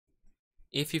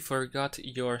If you forgot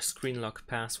your screen lock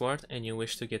password and you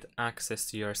wish to get access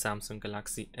to your Samsung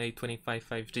Galaxy A25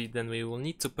 5G, then we will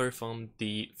need to perform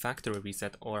the factory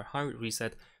reset or hard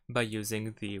reset by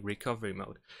using the recovery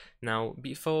mode. Now,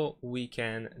 before we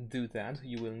can do that,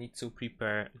 you will need to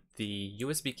prepare the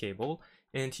USB cable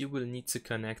and you will need to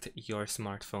connect your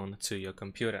smartphone to your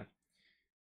computer.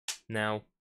 Now,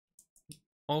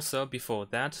 also before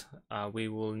that, we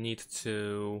will need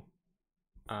to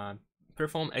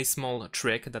perform a small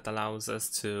trick that allows us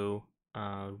to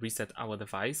reset our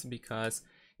device, because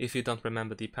if you don't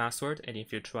remember the password and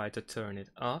if you try to turn it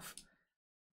off,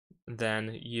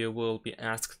 then you will be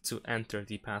asked to enter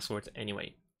the password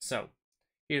anyway. So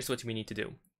here's what we need to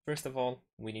do. First of all,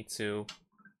 we need to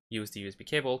use the USB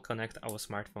cable, connect our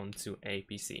smartphone to a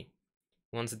PC.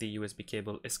 Once the USB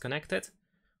cable is connected,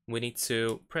 we need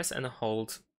to press and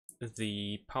hold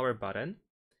the power button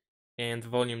and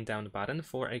volume down button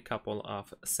for a couple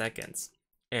of seconds.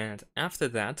 And after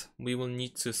that, we will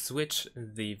need to switch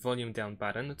the volume down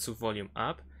button to volume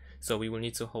up. So we will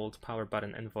need to hold power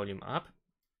button and volume up.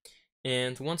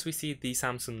 And once we see the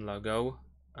Samsung logo,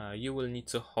 you will need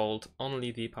to hold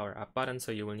only the power up button.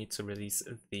 So you will need to release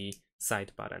the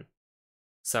side button.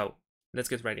 So let's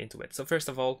get right into it. So first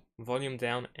of all, volume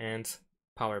down and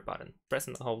power button. Press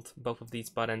and hold both of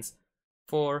these buttons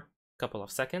for a couple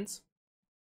of seconds.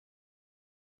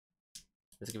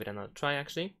 Let's give it another try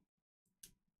actually.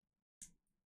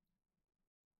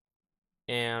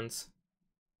 And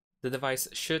the device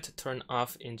should turn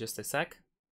off in just a sec.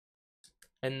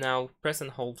 And now press and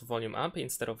hold volume up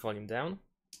instead of volume down.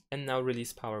 And now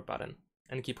release power button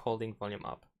and keep holding volume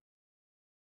up.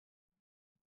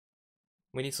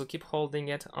 We need to keep holding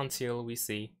it until we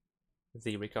see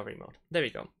the recovery mode. There we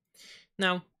go.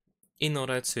 Now, in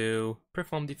order to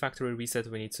perform the factory reset,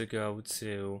 we need to go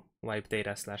to wipe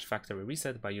data/factory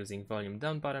reset by using volume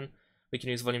down button. We can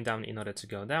use volume down in order to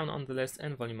go down on the list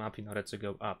and volume up in order to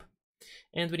go up.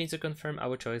 And we need to confirm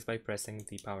our choice by pressing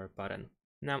the power button.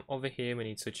 Now over here we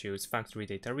need to choose factory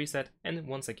data reset and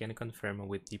once again confirm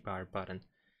with the power button.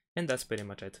 And that's pretty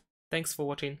much it. Thanks for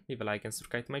watching, leave a like and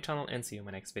subscribe to my channel and see you in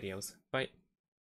my next videos. Bye!